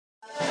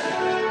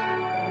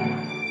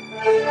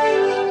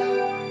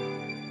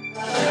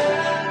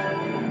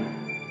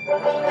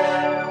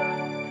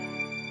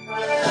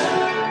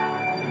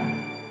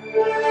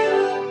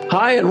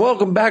Hi, and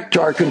welcome back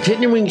to our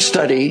continuing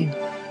study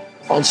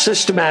on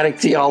Systematic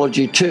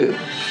Theology 2.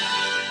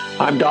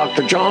 I'm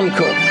Dr. John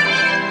Cook.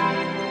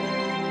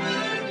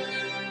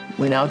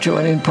 We now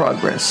join in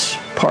progress,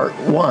 part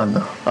 1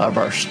 of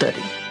our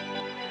study.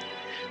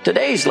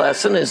 Today's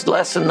lesson is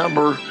lesson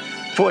number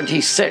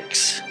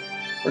 26.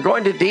 We're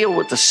going to deal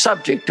with the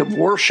subject of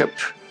worship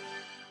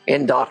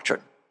in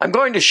doctrine. I'm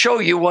going to show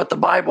you what the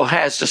Bible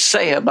has to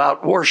say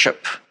about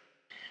worship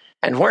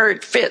and where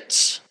it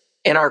fits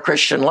in our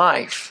Christian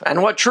life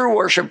and what true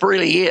worship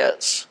really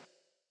is.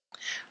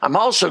 I'm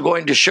also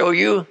going to show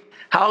you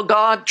how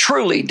God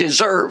truly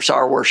deserves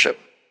our worship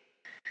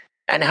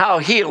and how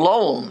He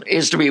alone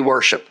is to be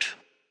worshiped.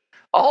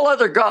 All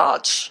other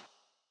gods,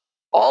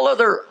 all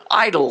other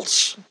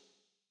idols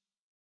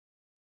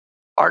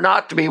are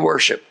not to be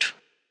worshiped.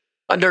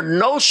 Under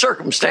no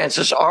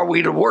circumstances are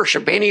we to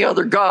worship any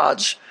other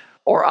gods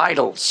or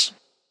idols.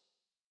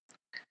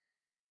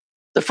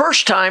 The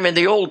first time in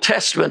the Old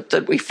Testament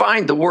that we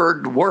find the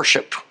word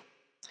worship,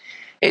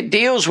 it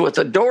deals with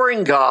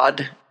adoring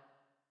God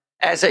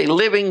as a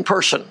living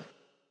person.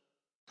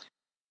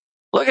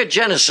 Look at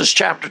Genesis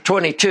chapter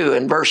 22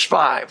 and verse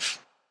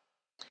 5,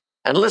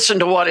 and listen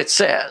to what it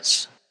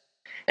says.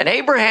 And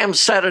Abraham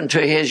said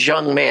unto his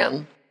young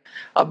men,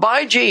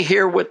 Abide ye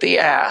here with the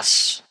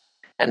ass,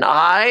 and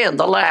I and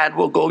the lad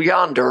will go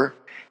yonder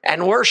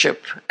and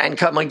worship and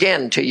come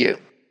again to you.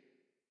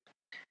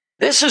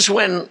 This is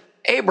when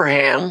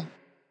Abraham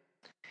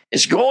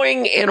is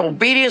going in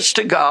obedience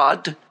to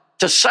God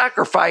to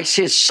sacrifice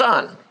his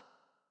son,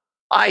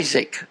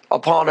 Isaac,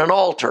 upon an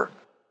altar.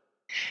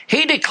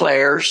 He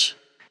declares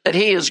that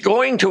he is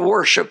going to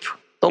worship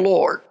the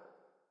Lord.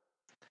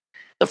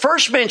 The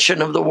first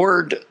mention of the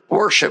word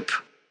worship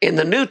in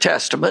the New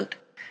Testament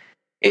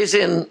is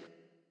in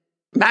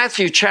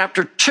Matthew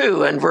chapter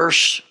 2 and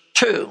verse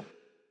 2.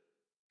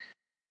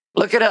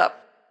 Look it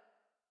up.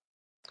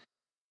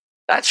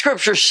 That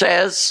scripture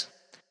says,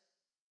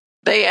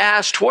 They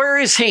asked, Where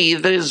is he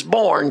that is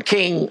born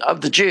King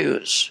of the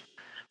Jews?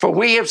 For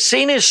we have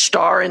seen his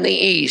star in the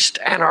east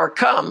and are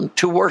come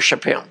to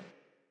worship him.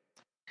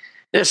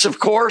 This, of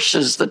course,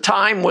 is the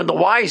time when the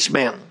wise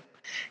men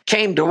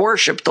came to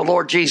worship the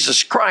Lord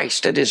Jesus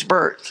Christ at his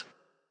birth.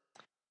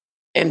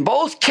 In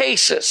both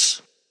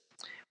cases,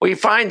 we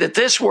find that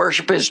this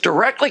worship is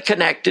directly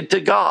connected to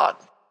God.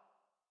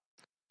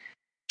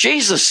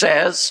 Jesus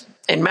says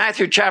in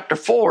Matthew chapter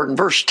 4 and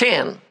verse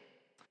 10,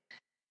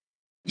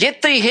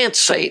 Get thee hence,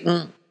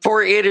 Satan,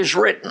 for it is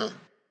written,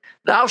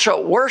 Thou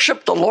shalt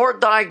worship the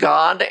Lord thy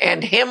God,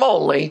 and him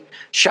only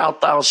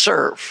shalt thou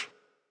serve.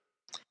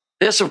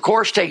 This, of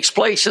course, takes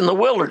place in the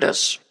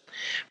wilderness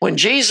when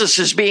Jesus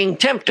is being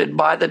tempted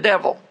by the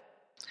devil.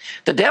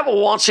 The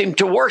devil wants him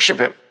to worship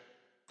him.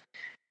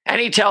 And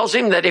he tells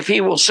him that if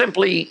he will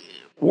simply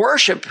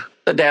worship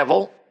the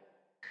devil,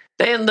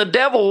 then the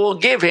devil will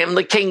give him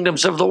the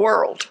kingdoms of the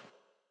world.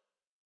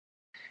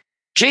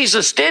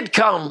 Jesus did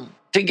come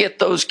to get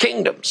those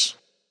kingdoms,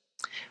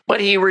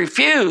 but he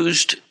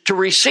refused to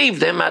receive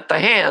them at the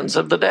hands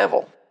of the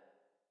devil.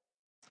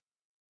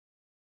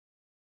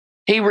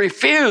 He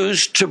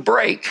refused to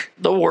break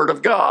the word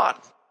of God.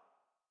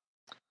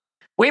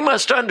 We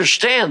must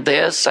understand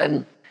this,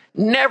 and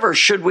never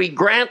should we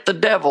grant the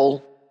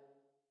devil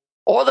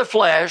or the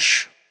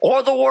flesh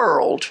or the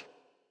world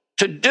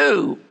to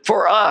do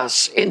for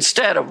us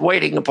instead of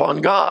waiting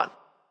upon God.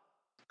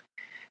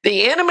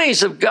 The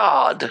enemies of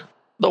God,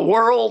 the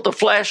world, the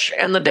flesh,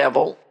 and the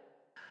devil,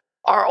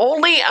 are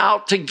only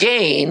out to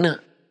gain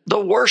the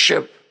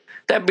worship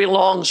that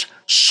belongs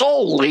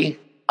solely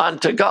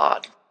unto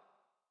God.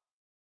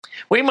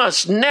 We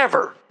must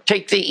never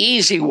take the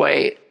easy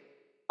way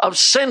of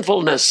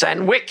sinfulness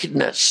and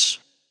wickedness.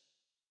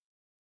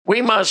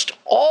 We must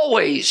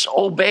always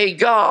obey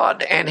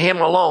God and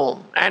him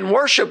alone, and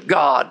worship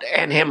God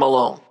and him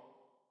alone.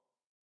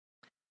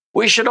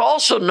 We should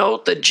also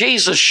note that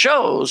Jesus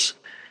shows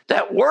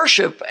that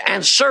worship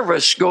and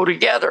service go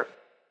together.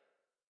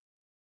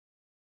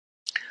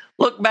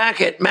 Look back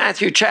at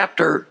Matthew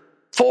chapter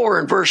 4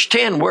 and verse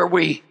 10, where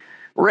we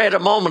read a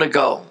moment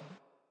ago.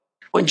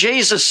 When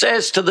Jesus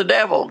says to the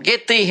devil,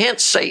 Get thee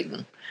hence,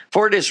 Satan,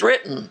 for it is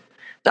written,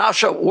 Thou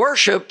shalt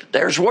worship,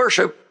 there's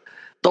worship,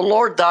 the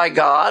Lord thy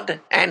God,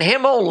 and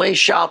him only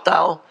shalt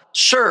thou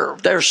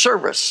serve, their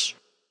service.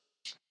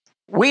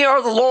 We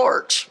are the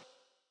Lord's.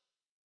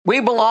 We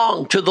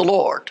belong to the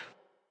Lord.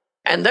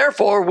 And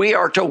therefore we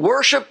are to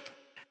worship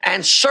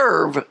and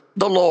serve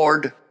the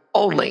Lord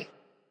only.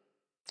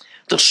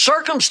 The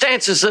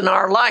circumstances in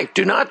our life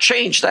do not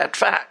change that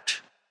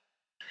fact.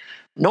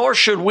 Nor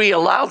should we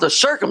allow the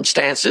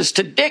circumstances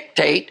to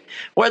dictate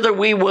whether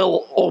we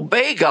will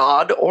obey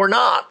God or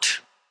not.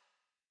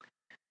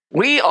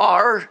 We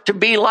are to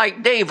be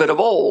like David of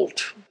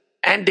old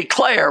and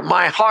declare,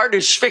 My heart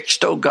is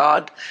fixed, O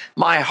God,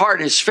 my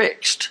heart is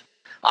fixed.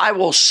 I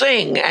will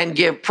sing and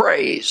give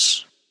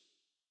praise.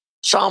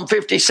 Psalm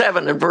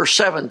 57 and verse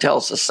 7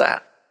 tells us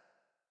that.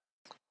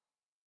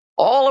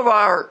 All of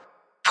our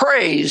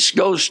praise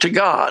goes to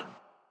God.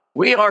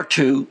 We are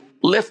to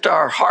lift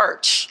our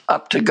hearts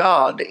up to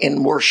God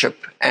in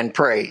worship and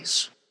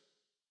praise.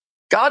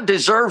 God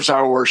deserves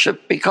our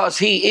worship because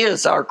he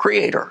is our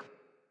creator.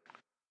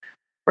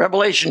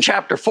 Revelation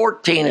chapter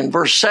 14 and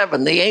verse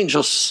 7, the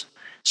angel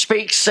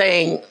speaks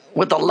saying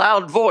with a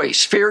loud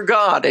voice, "Fear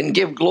God and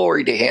give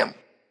glory to him,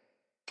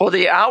 for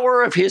the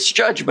hour of his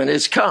judgment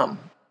is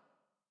come.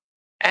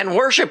 And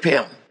worship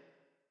him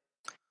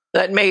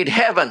that made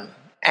heaven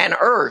and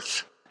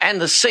earth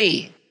and the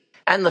sea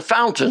and the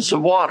fountains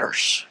of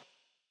waters."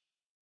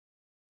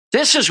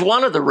 This is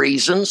one of the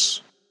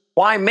reasons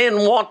why men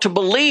want to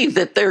believe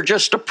that they're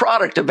just a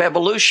product of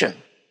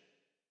evolution.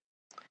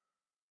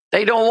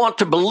 They don't want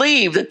to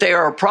believe that they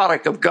are a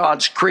product of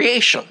God's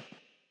creation.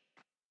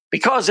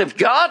 Because if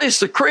God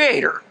is the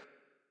creator,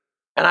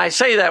 and I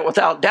say that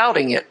without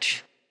doubting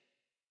it,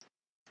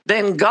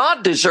 then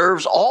God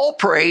deserves all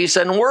praise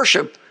and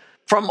worship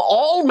from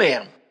all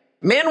men.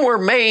 Men were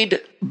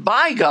made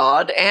by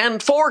God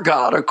and for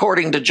God,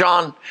 according to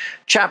John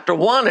chapter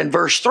 1 and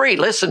verse 3.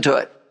 Listen to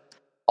it.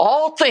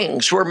 All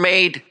things were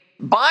made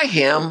by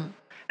him,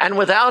 and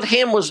without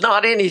him was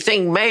not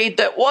anything made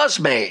that was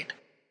made.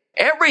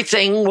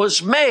 Everything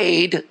was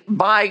made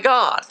by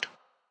God.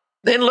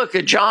 Then look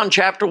at John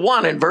chapter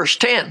 1 and verse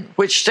 10,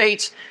 which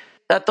states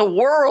that the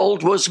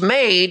world was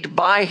made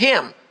by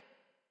him.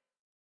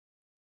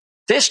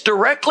 This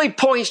directly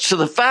points to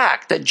the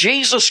fact that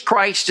Jesus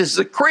Christ is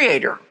the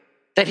creator,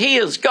 that he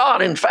is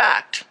God in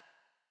fact.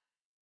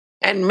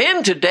 And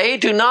men today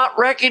do not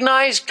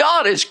recognize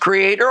God as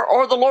creator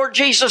or the Lord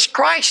Jesus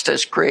Christ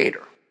as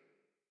creator.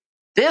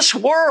 This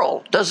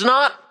world does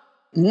not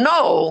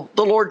know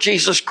the Lord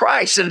Jesus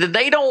Christ, and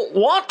they don't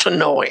want to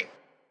know him.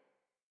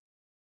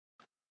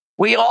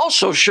 We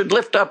also should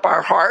lift up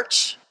our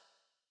hearts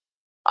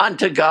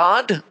unto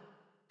God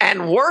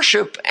and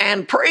worship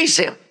and praise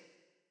him,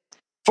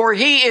 for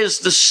he is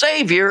the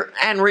Savior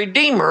and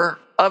Redeemer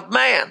of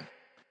man.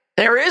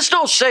 There is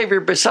no Savior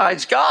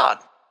besides God.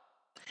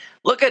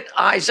 Look at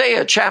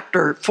Isaiah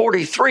chapter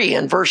 43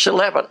 and verse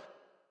 11.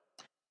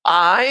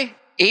 I,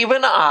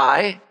 even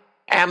I,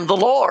 am the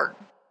Lord.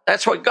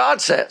 That's what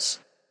God says.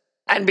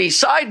 And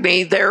beside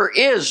me there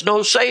is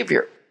no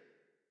Savior.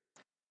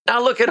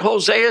 Now look at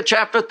Hosea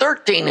chapter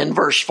 13 and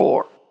verse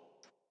 4.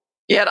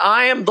 Yet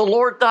I am the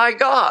Lord thy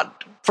God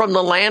from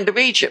the land of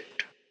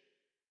Egypt,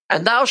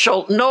 and thou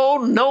shalt know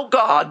no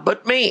God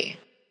but me,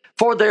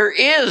 for there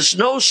is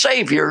no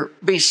Savior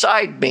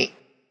beside me.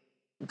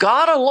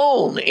 God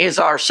alone is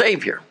our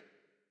Savior.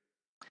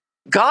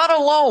 God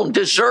alone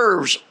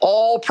deserves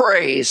all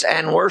praise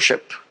and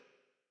worship.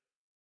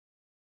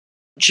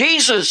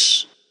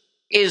 Jesus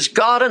is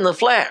God in the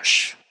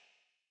flesh.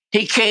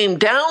 He came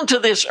down to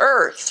this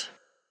earth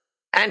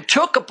and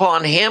took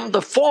upon him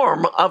the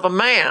form of a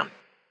man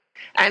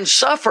and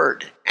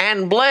suffered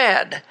and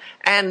bled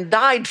and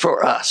died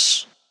for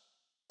us.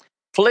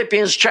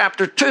 Philippians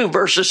chapter 2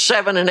 verses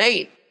 7 and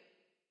 8.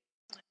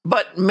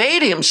 But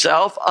made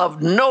himself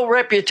of no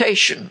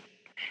reputation,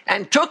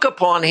 and took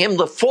upon him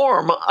the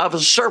form of a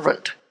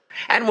servant,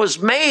 and was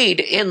made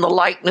in the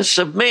likeness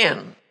of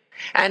men.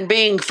 And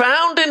being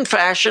found in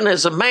fashion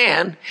as a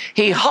man,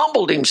 he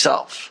humbled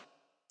himself,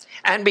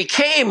 and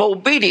became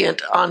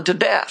obedient unto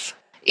death,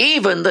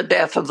 even the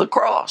death of the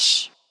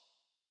cross.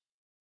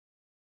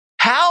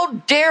 How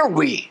dare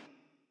we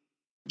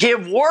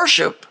give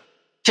worship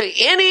to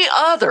any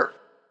other,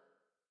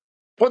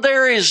 for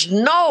there is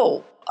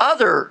no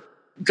other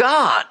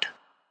God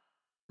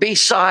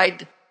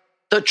beside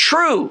the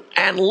true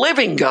and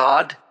living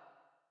God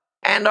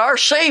and our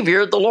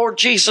Savior, the Lord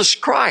Jesus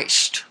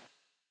Christ.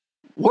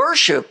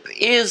 Worship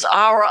is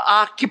our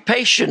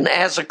occupation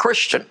as a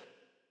Christian.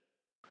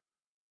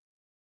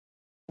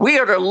 We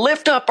are to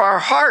lift up our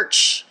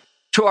hearts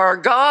to our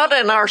God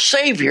and our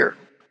Savior,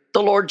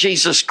 the Lord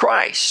Jesus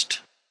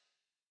Christ.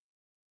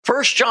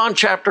 1 John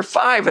chapter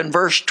 5 and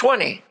verse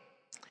 20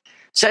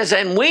 says,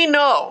 And we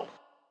know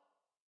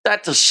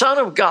that the Son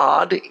of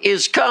God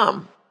is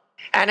come,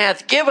 and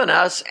hath given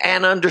us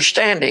an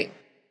understanding,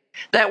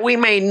 that we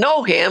may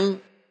know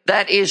him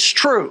that is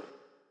true.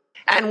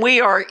 And we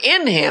are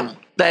in him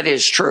that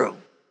is true,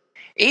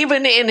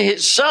 even in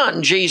his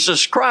Son,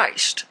 Jesus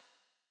Christ.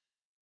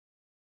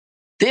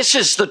 This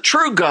is the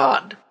true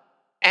God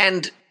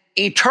and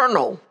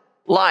eternal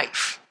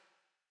life.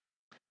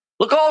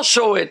 Look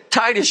also at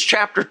Titus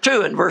chapter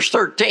 2 and verse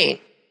 13.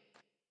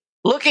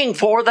 Looking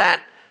for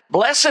that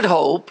blessed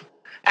hope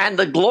and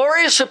the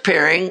glorious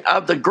appearing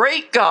of the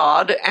great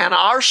God and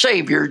our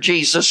Savior,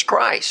 Jesus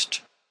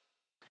Christ.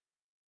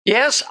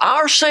 Yes,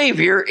 our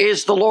Savior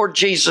is the Lord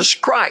Jesus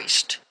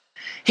Christ.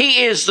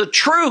 He is the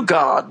true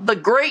God, the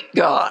great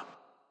God.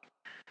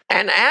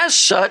 And as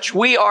such,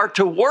 we are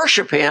to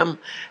worship him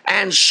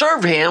and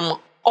serve him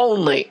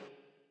only.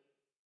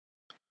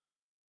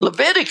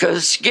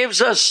 Leviticus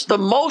gives us the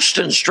most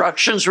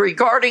instructions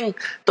regarding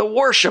the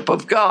worship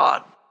of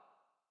God.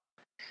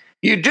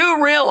 You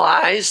do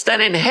realize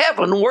that in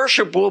heaven,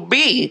 worship will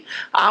be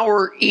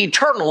our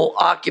eternal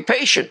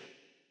occupation.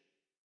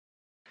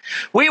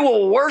 We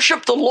will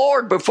worship the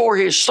Lord before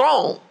his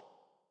throne,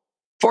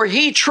 For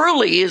he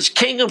truly is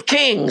King of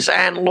kings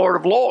and Lord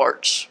of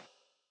lords.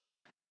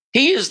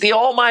 He is the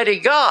Almighty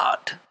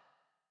God,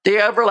 the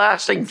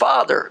everlasting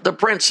Father, the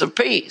Prince of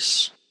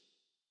Peace.